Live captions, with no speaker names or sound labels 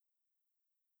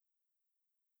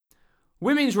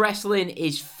Women's wrestling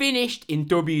is finished in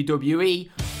WWE.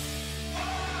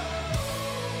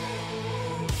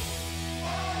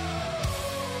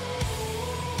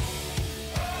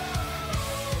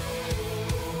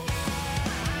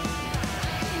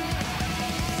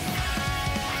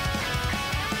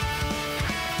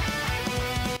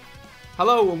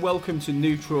 Hello and welcome to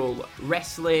Neutral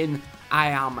Wrestling.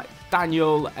 I am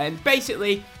Daniel, and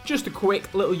basically just a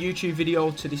quick little YouTube video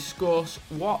to discuss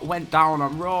what went down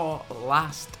on Raw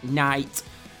last night.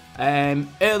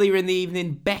 Earlier in the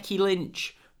evening, Becky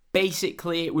Lynch,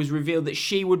 basically it was revealed that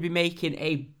she would be making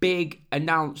a big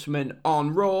announcement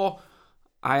on Raw.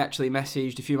 I actually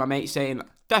messaged a few of my mates saying,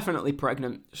 definitely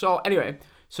pregnant. So anyway,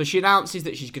 she announces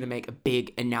that she's going to make a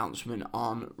big announcement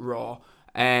on Raw.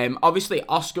 Obviously,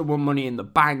 Asuka won Money in the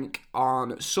Bank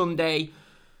on Sunday.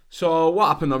 So what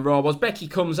happened on Raw was Becky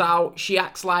comes out, she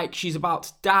acts like she's about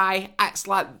to die, acts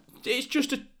like it's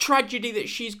just a tragedy that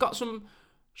she's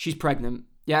pregnant.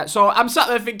 Yeah, so I'm sat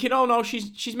there thinking, oh no,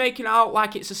 she's making out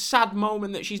like it's a sad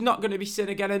moment that she's not going to be seen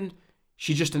again, and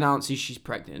she just announces she's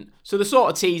pregnant. So they're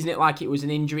sort of teasing it like it was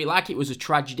an injury, like it was a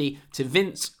tragedy. To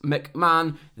Vince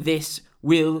McMahon, this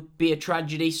will be a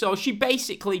tragedy. So she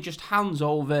basically just hands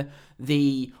over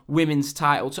the women's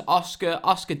title to Asuka.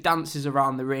 Asuka dances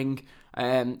around the ring,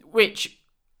 which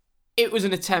it was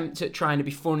an attempt at trying to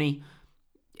be funny.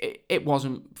 It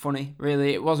wasn't funny,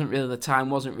 really. It wasn't really the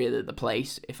time, wasn't really the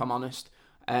place, if I'm honest.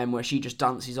 Where she just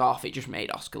dances off, it just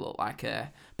made Asuka look like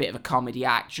a bit of a comedy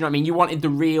act. Do you know what I mean? You wanted the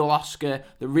real Asuka,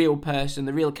 the real person,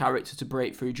 the real character to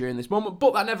break through during this moment,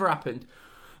 but that never happened.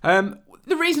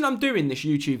 The reason I'm doing this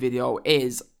YouTube video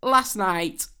is last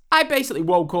night I basically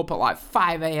woke up at like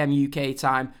 5 a.m. UK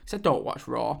time because I don't watch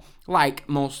Raw. Like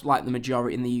the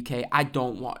majority in the UK, I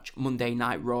don't watch Monday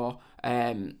Night Raw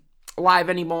live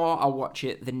anymore. I'll watch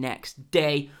it the next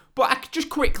day. But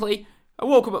I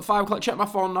woke up at 5 o'clock, checked my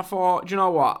phone, and I thought, do you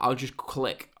know what? I'll just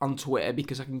click on Twitter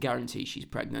because I can guarantee she's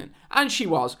pregnant. And she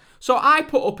was. So I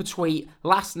put up a tweet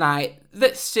last night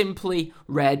that simply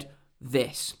read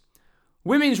this.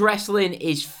 Women's wrestling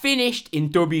is finished in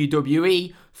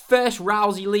WWE. First,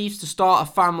 Rousey leaves to start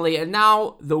a family, and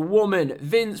now the woman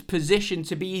Vince positioned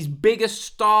to be his biggest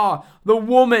star. The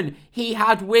woman he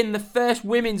had win the first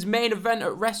women's main event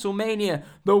at WrestleMania.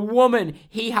 The woman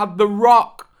he had The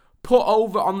Rock put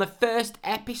over on the first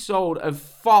episode of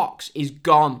Fox is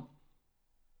gone.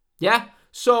 Yeah?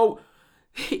 So,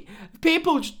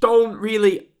 people just don't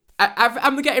really...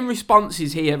 I'm getting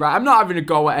responses here, right? I'm not having a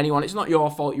go at anyone. It's not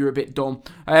your fault. You're a bit dumb.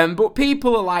 But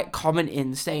people are like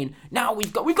commenting, saying, "Now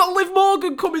we've got Liv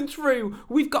Morgan coming through.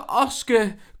 We've got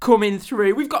Asuka coming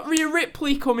through. We've got Rhea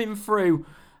Ripley coming through."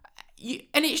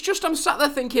 And it's just I'm sat there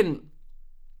thinking,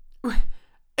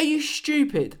 are you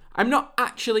stupid? I'm not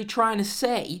actually trying to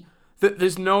say that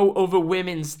there's no other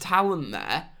women's talent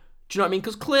there. Do you know what I mean?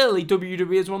 Because clearly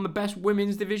WWE is one of the best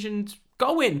women's divisions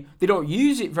going. They don't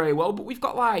use it very well, but we've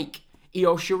got like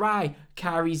Io Shirai,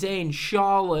 Kairi Sane,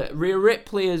 Charlotte, Rhea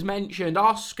Ripley as mentioned,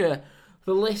 Asuka.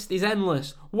 The list is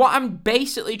endless. What I'm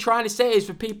basically trying to say is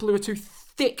for people who are too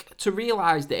thick to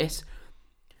realise this,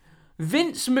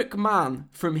 Vince McMahon,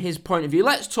 from his point of view,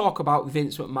 let's talk about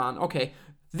Vince McMahon. Okay,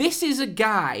 this is a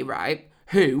guy, right,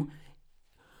 who...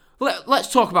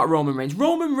 Let's talk about Roman Reigns.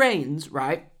 Roman Reigns,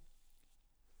 right,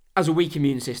 has a weak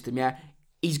immune system, yeah?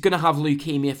 He's going to have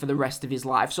leukemia for the rest of his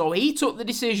life. So he took the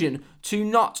decision to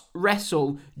not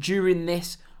wrestle during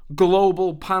this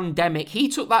global pandemic. He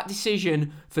took that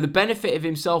decision for the benefit of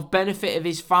himself, benefit of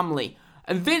his family.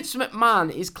 And Vince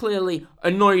McMahon is clearly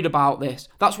annoyed about this.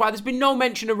 That's why there's been no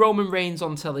mention of Roman Reigns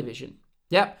on television.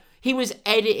 Yep. He was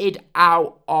edited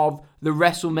out of the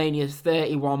WrestleMania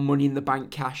 31 Money in the Bank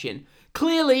cash-in.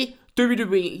 Clearly,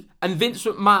 WWE and Vince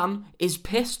McMahon is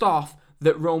pissed off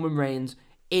that Roman Reigns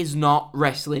is not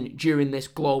wrestling during this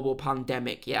global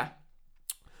pandemic, yeah?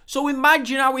 So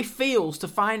imagine how he feels to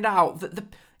find out that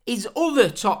his other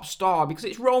top star, because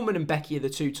it's Roman and Becky are the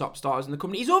two top stars in the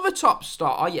company, his other top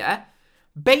star, yeah,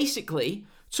 basically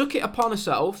took it upon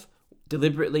herself,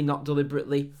 deliberately, not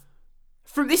deliberately.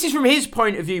 This is from his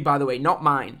point of view, by the way, not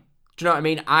mine. Do you know what I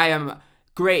mean?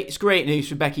 It's great news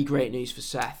for Becky, great news for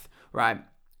Seth, right?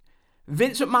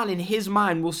 Vince McMahon, in his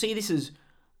mind, will see this as,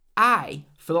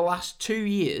 for the last 2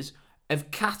 years,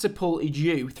 have catapulted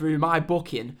you through my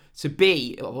booking to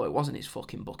be, although it wasn't his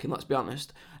fucking booking, let's be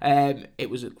honest, it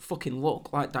was a fucking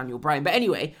look like Daniel Bryan. But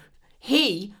anyway,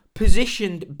 he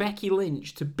positioned Becky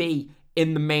Lynch to be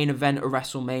in the main event of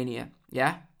WrestleMania,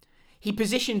 yeah? He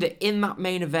positioned it in that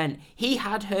main event. He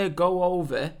had her go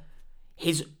over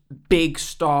his big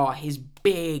star, his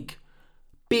big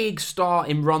star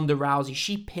in Ronda Rousey.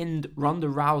 She pinned Ronda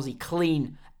Rousey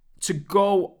clean to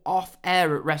go off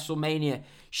air at WrestleMania.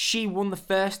 She won the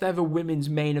first ever women's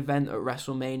main event at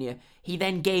WrestleMania. He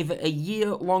then gave it a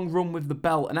year-long run with the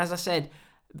belt. And as I said,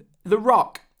 The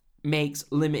Rock makes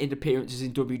limited appearances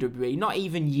in WWE, not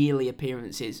even yearly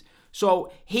appearances.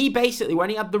 So he basically, when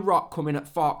he had The Rock coming at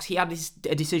Fox, he had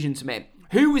a decision to make.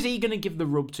 Who was he going to give the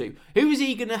rub to? Who was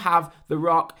he going to have The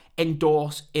Rock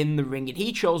endorse in the ring? And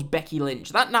he chose Becky Lynch.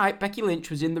 That night, Becky Lynch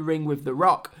was in the ring with The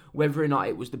Rock. Whether or not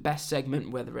it was the best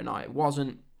segment, whether or not it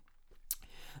wasn't,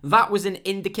 that was an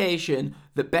indication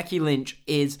that Becky Lynch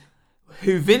is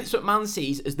who Vince McMahon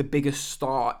sees as the biggest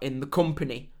star in the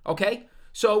company. Okay?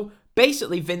 So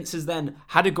basically, Vince has then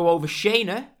had to go over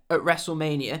Shayna at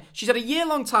WrestleMania. She's had a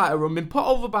year-long title run, been put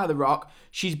over by The Rock.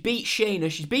 She's beat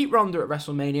Shayna. She's beat Ronda at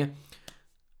WrestleMania.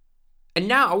 And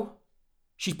now,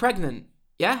 she's pregnant,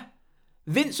 yeah?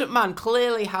 Vince McMahon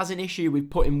clearly has an issue with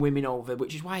putting women over,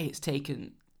 which is why it's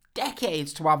taken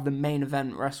decades to have the main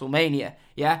event WrestleMania,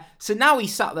 yeah? So now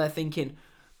he's sat there thinking,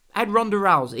 I had Ronda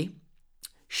Rousey.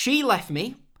 She left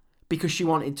me because she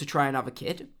wanted to try and have a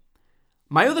kid.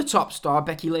 My other top star,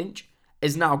 Becky Lynch,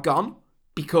 is now gone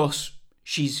because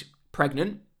she's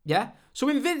pregnant, yeah? So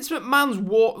in Vince McMahon's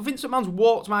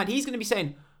warped mind, he's going to be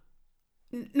saying,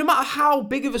 no matter how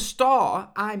big of a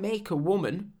star I make a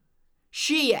woman,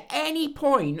 she at any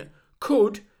point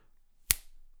could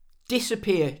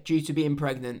disappear due to being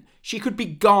pregnant. She could be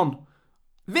gone.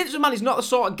 Vince McMahon is not the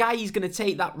sort of guy he's going to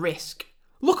take that risk.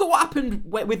 Look at what happened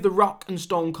with The Rock and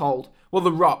Stone Cold. Well,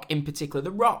 The Rock in particular.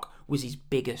 The Rock was his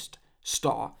biggest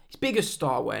star. His biggest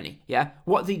star, weren't he? Yeah?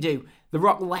 What did he do? The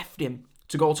Rock left him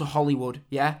to go to Hollywood,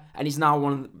 yeah? And he's now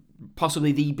one of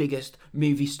possibly the biggest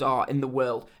movie star in the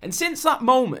world. And since that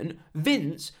moment,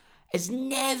 Vince has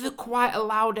never quite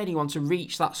allowed anyone to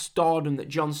reach that stardom that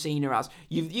John Cena has.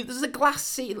 There's a glass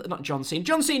ceiling, not John Cena.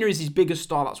 John Cena is his biggest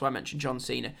star, that's why I mentioned John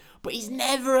Cena. But he's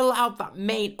never allowed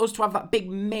us to have that big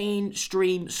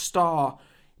mainstream star.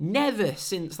 Never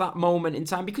since that moment in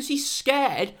time, because he's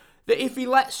scared that if he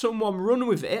lets someone run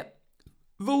with it,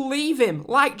 they'll leave him,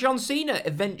 like John Cena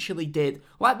eventually did,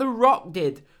 like The Rock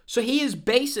did. So he is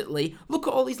basically, look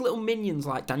at all these little minions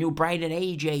like Daniel Bryan and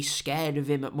AJ scared of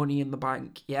him at Money in the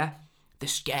Bank, yeah? They're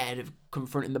scared of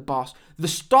confronting the boss. The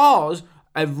stars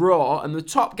of Raw and the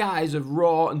top guys of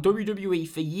Raw and WWE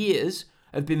for years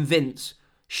have been Vince,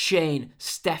 Shane,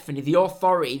 Stephanie, the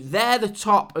Authority. They're the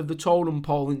top of the totem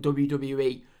pole in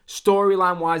WWE,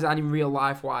 storyline-wise and in real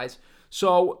life-wise.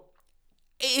 So,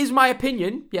 it is my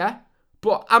opinion, yeah?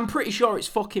 But I'm pretty sure it's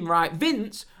fucking right.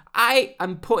 Vince, I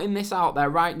am putting this out there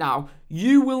right now.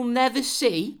 You will never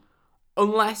see,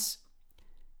 unless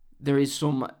there is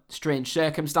some strange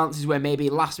circumstances where maybe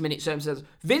last minute circumstances,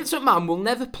 Vince McMahon will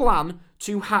never plan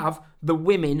to have the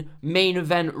women main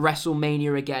event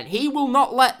WrestleMania again. He will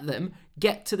not let them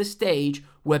get to the stage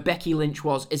where Becky Lynch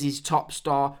was as his top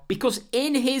star, because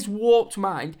in his warped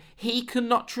mind, he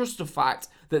cannot trust the fact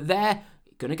that they're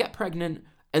going to get pregnant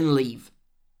and leave.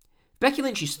 Becky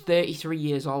Lynch is 33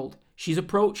 years old. She's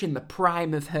approaching the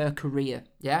prime of her career,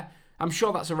 yeah? I'm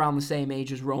sure that's around the same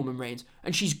age as Roman Reigns.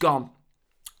 And she's gone.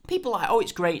 People are like, oh,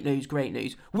 it's great news,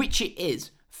 which it is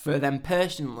for them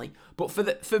personally. But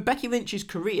for Becky Lynch's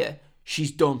career, she's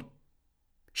done.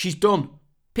 She's done.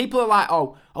 People are like,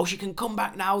 oh, she can come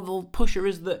back now. They'll push her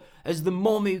as the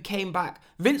mum who came back.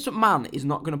 Vince McMahon is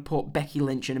not going to put Becky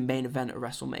Lynch in a main event at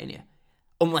WrestleMania.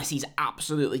 Unless he's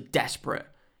absolutely desperate.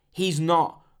 He's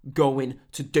not going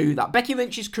to do that. Becky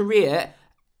Lynch's career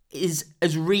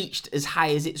has reached as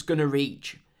high as it's going to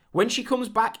reach. When she comes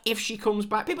back, if she comes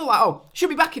back, people are like, oh, she'll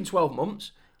be back in 12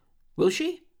 months. Will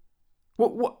she?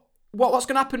 What's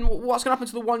going to happen? What's going to happen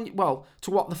to the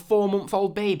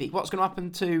 4-month-old baby? What's going to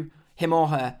happen to him or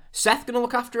her? Seth going to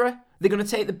look after her? They're going to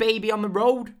take the baby on the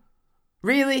road?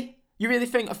 Really? You really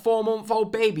think a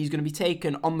 4-month-old baby is going to be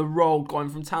taken on the road going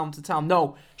from town to town?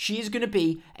 No, she is going to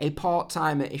be a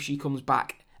part-timer if she comes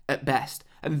back at best.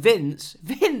 And Vince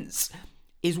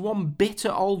is one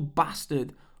bitter old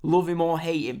bastard. Love him or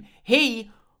hate him. He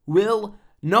will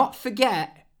not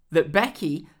forget that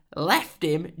Becky left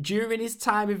him during his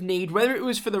time of need, whether it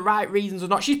was for the right reasons or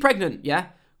not. She's pregnant, yeah?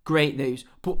 Great news.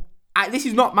 But this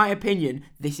is not my opinion.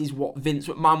 This is what Vince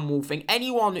McMahon will think.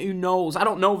 Anyone who knows, I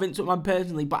don't know Vince McMahon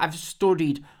personally, but I've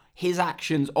studied his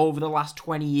actions over the last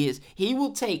 20 years. He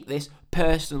will take this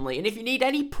personally. And if you need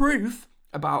any proof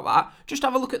about that, just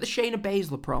have a look at the Shayna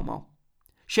Baszler promo.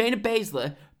 Shayna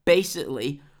Baszler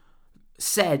basically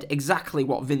said exactly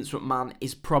what Vince McMahon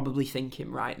is probably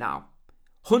thinking right now.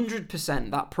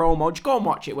 100% that promo. Just go and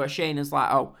watch it where Shayna's like,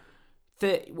 do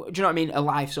you know what I mean? Her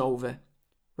life's over,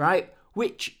 right?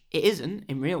 Which it isn't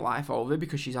in real life over,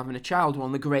 because she's having a child. One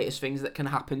of the greatest things that can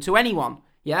happen to anyone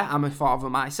Yeah, I'm a father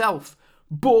myself.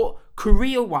 But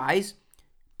career-wise,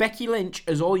 Becky Lynch,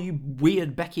 as all you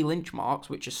weird Becky Lynch marks,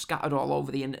 which are scattered all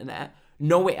over the internet,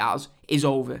 know it as, is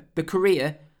over. The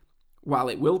career, while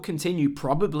it will continue,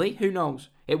 probably, who knows?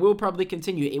 It will probably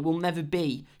continue. It will never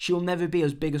be. She'll never be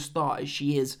as big a star as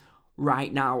she is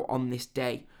right now on this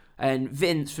day. And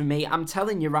Vince, for me, I'm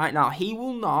telling you right now, he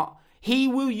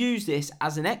will use this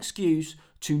as an excuse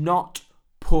to not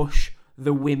push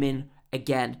the women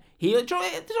again. Don't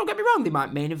get me wrong, they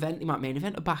might main event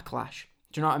a Backlash.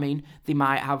 Do you know what I mean? They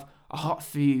might have a hot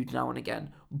feud now and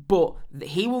again. But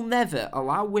he will never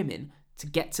allow women to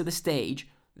get to the stage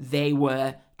they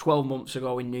were 12 months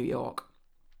ago in New York.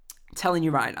 I'm telling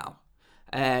you right now.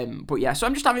 But yeah, so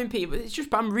I'm just having people,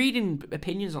 I'm reading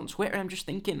opinions on Twitter, and I'm just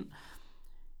thinking,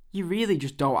 you really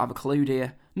just don't have a clue, do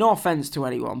you? No offense to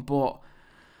anyone, but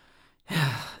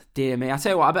dear me. I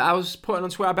tell you what, I was putting on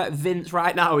Twitter, I bet Vince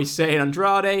right now is saying,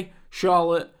 Andrade,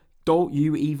 Charlotte, don't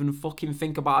you even fucking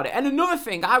think about it. And another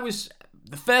thing, I was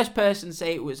the first person to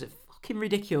say it was a fucking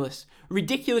ridiculous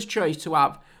choice to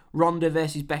have Ronda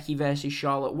versus Becky versus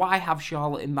Charlotte. Why have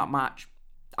Charlotte in that match?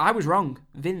 I was wrong.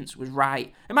 Vince was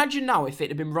right. Imagine now if it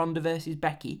had been Ronda versus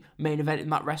Becky, main event in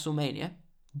that WrestleMania.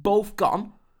 Both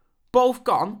gone.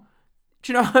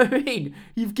 Do you know what I mean?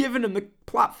 You've given them the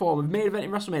platform of main event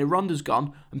in WrestleMania. Ronda's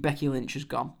gone and Becky Lynch is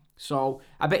gone. So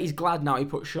I bet he's glad now he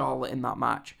put Charlotte in that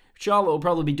match. Charlotte will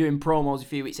probably be doing promos a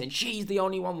few weeks saying she's the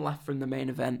only one left from the main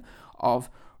event of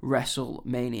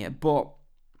WrestleMania. But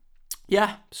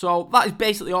yeah, so that is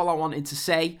basically all I wanted to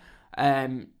say.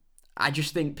 I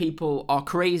just think people are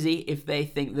crazy if they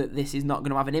think that this is not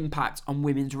going to have an impact on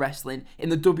women's wrestling in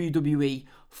the WWE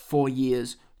for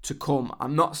years to come.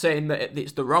 I'm not saying that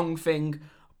it's the wrong thing,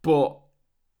 but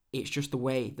it's just the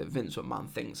way that Vince McMahon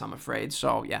thinks, I'm afraid.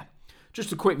 So yeah,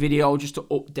 just a quick video just to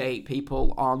update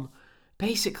people on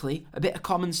basically a bit of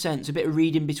common sense, a bit of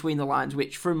reading between the lines,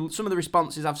 which from some of the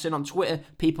responses I've seen on Twitter,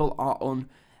 people are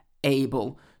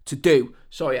unable to do.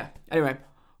 So yeah, anyway,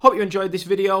 hope you enjoyed this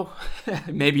video.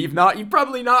 Maybe you've not. You've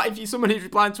probably not. If you're someone who's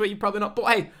replying to it, you're probably not.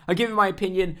 But hey, I'm giving my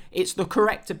opinion. It's the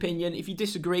correct opinion. If you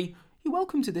disagree, you're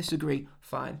welcome to disagree.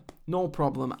 Fine. No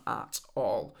problem at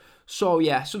all. So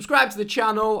yeah, subscribe to the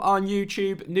channel on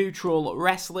YouTube, Neutral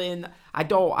Wrestling. I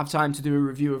don't have time to do a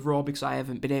review of Raw because I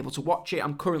haven't been able to watch it.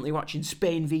 I'm currently watching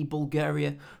Spain v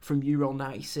Bulgaria from Euro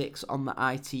 96 on the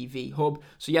ITV Hub.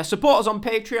 So yeah, support us on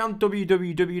Patreon,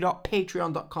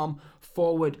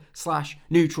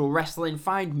 www.patreon.com/Neutral Wrestling.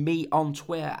 Find me on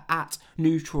Twitter at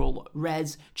Neutral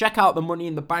Res. Check out the Money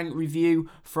in the Bank review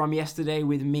from yesterday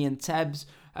with me and Tebs.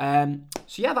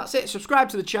 So yeah, that's it. Subscribe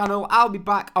to the channel. I'll be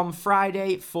back on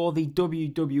Friday for the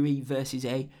WWE versus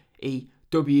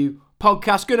AEW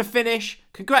podcast. Gonna finish.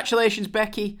 Congratulations,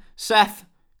 Becky. Seth,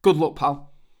 good luck, pal.